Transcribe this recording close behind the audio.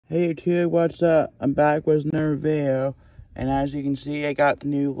Hey YouTube, what's up? I'm back with another video, and as you can see, I got the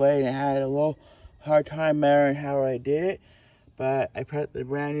new blade, and I had a little hard time remembering how I did it, but I put the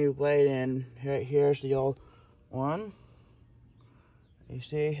brand new blade in. Here's the old one. You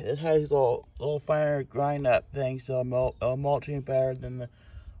see, this has a little finer grind up thing, so it'll mulching better than the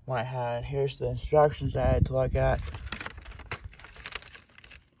one I had. Here's the instructions I had to look at.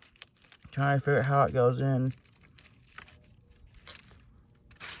 Trying to figure out how it goes in.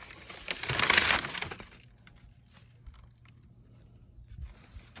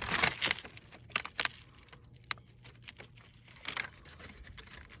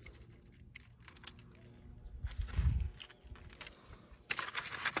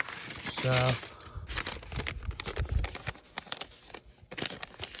 So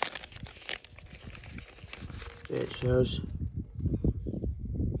it shows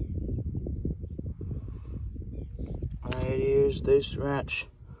I use this wrench,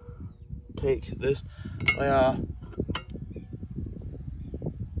 take this way off,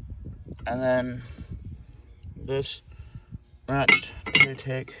 and then this wrench to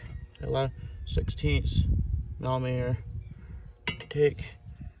take 11/16 millimeter to take.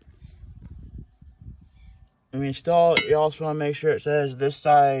 Still, you also want to make sure it says this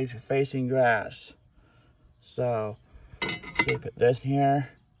side facing grass. So you put this here,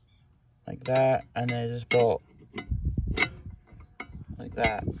 like that, and then just bolt like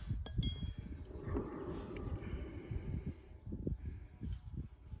that.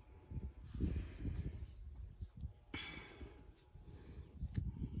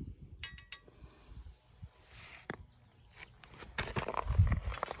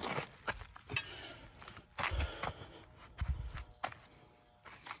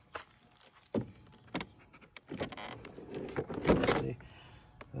 See,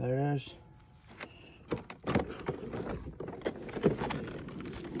 there it is.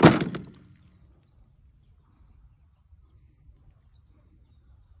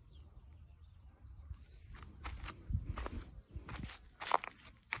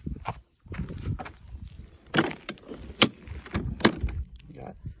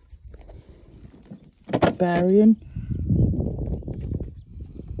 Got battery in.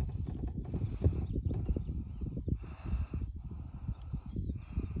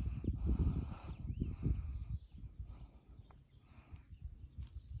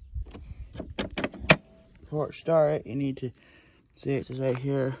 Before it starts, you need to see it says right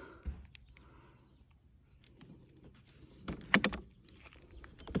here.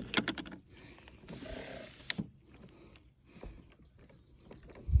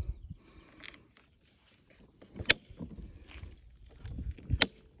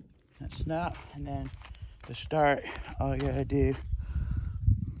 That snap, and then to start, all you gotta do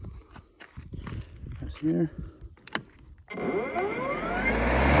is here.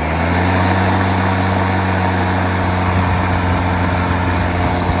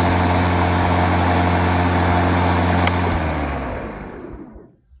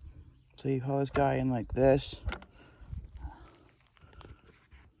 So you pull this guy in like this.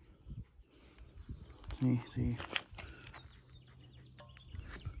 See.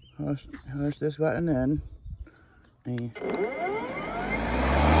 Push this button in. And